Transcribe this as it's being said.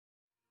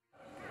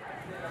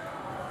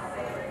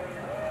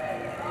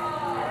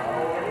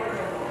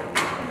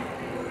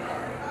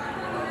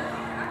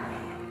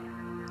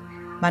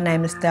My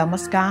name is Thelma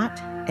Scott,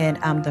 and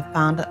I'm the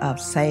founder of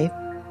S.A.F.E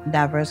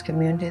Diverse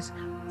Communities,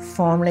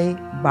 formerly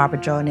Barbara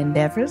Jordan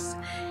Endeavors.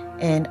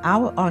 And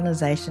our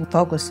organization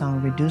focuses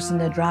on reducing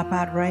the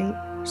dropout rate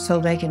so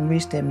they can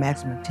reach their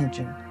maximum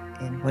potential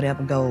in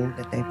whatever goal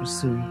that they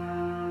pursue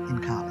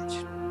in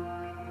college.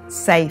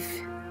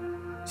 S.A.F.E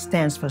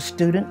stands for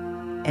Student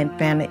and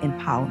Family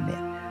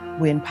Empowerment.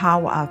 We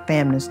empower our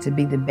families to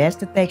be the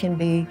best that they can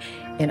be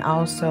and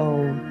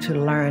also to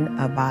learn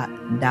about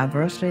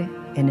diversity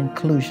and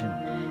inclusion.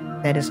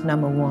 That is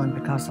number one,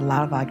 because a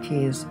lot of our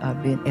kids are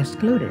being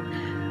excluded.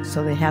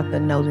 So they have to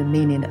know the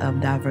meaning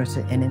of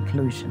diversity and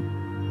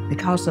inclusion.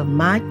 Because of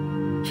my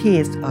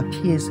kids are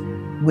kids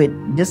with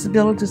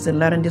disabilities and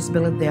learning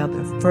disabilities, they are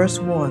the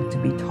first one to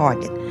be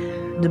targeted.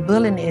 The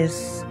bullying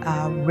is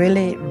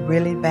really,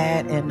 really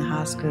bad in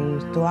high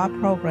schools. Through our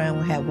program,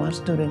 we had one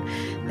student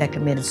that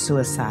committed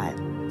suicide.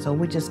 So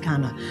we just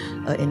kind of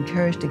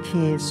encourage the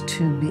kids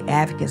to be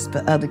advocates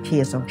for other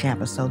kids on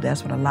campus. So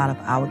that's what a lot of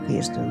our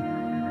kids do.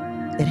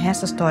 It has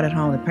to start at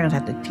home. The parents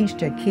have to teach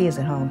their kids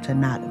at home to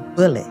not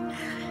bully,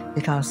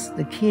 because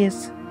the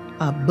kids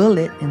are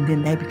bullied and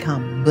then they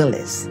become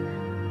bullies.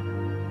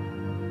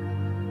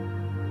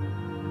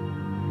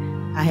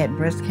 I had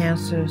breast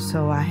cancer,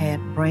 so I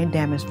had brain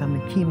damage from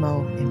the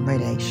chemo and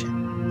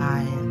radiation.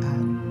 I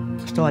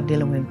started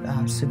dealing with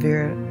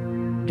severe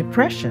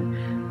depression.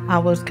 I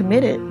was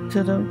committed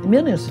to the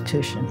mental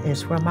institution.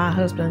 It's where my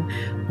husband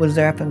was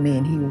there for me,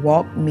 and he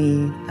walked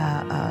me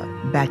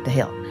back to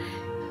health.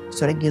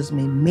 So that gives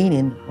me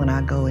meaning when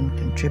I go and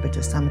contribute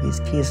to some of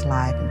these kids'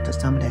 lives and to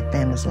some of their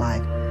families'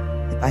 life.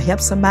 If I help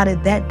somebody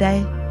that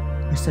day,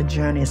 it's a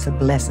journey, it's a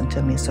blessing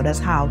to me. So that's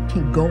how I'll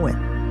keep going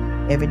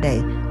every day.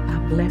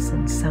 I'm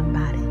blessing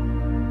somebody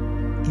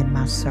in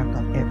my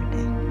circle every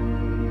day.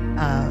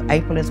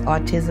 April is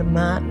Autism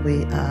Month.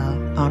 We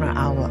honor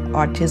our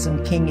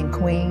Autism King and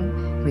Queen.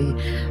 We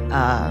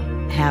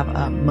have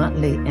a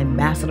monthly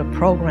ambassador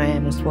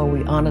program. It's where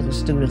we honor the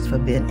students for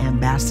being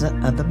ambassador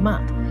of the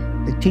month.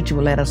 The teacher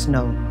will let us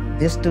know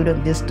this student,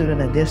 and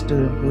this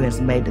student who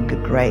has made the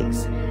good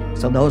grades.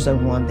 So those are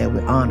the ones that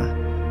we honor.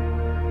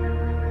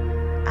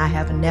 I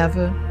have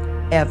never,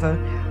 ever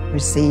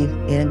received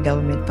any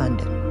government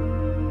funding.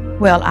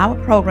 Well, our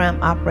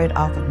program operates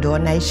off of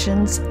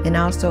donations and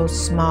also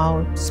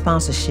small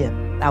sponsorship.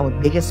 Our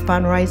biggest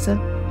fundraiser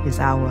is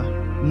our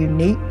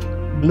unique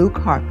Blue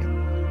Carpet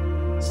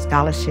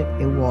Scholarship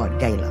Award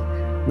Gala.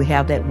 We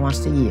have that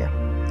once a year,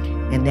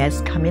 and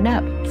that's coming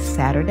up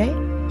Saturday,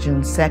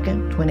 June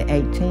 2nd,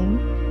 2018.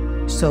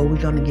 So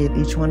we're going to give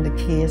each one of the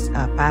kids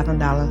a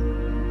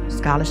 $500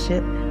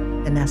 scholarship,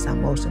 and that's our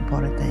most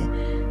important thing.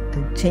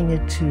 Continue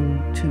to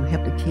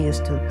help the kids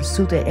to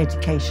pursue their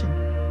education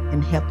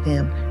and help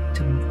them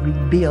to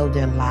rebuild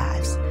their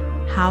lives.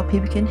 How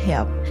people can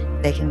help,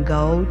 they can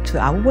go to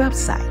our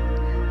website.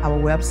 Our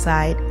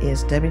website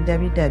is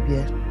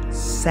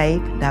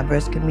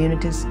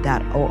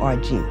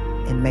www.safediversecommunities.org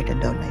and make a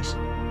donation.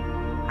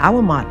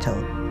 Our motto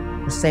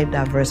for S.A.F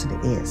Diversity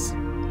is,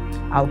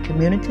 our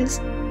communities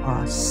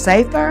are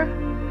safer,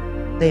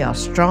 they are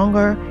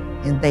stronger,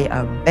 and they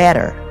are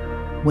better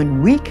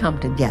when we come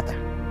together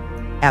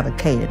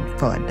advocating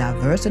for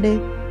diversity,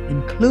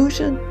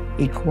 inclusion,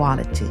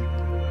 equality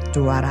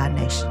throughout our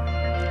nation.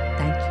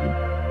 Thank you.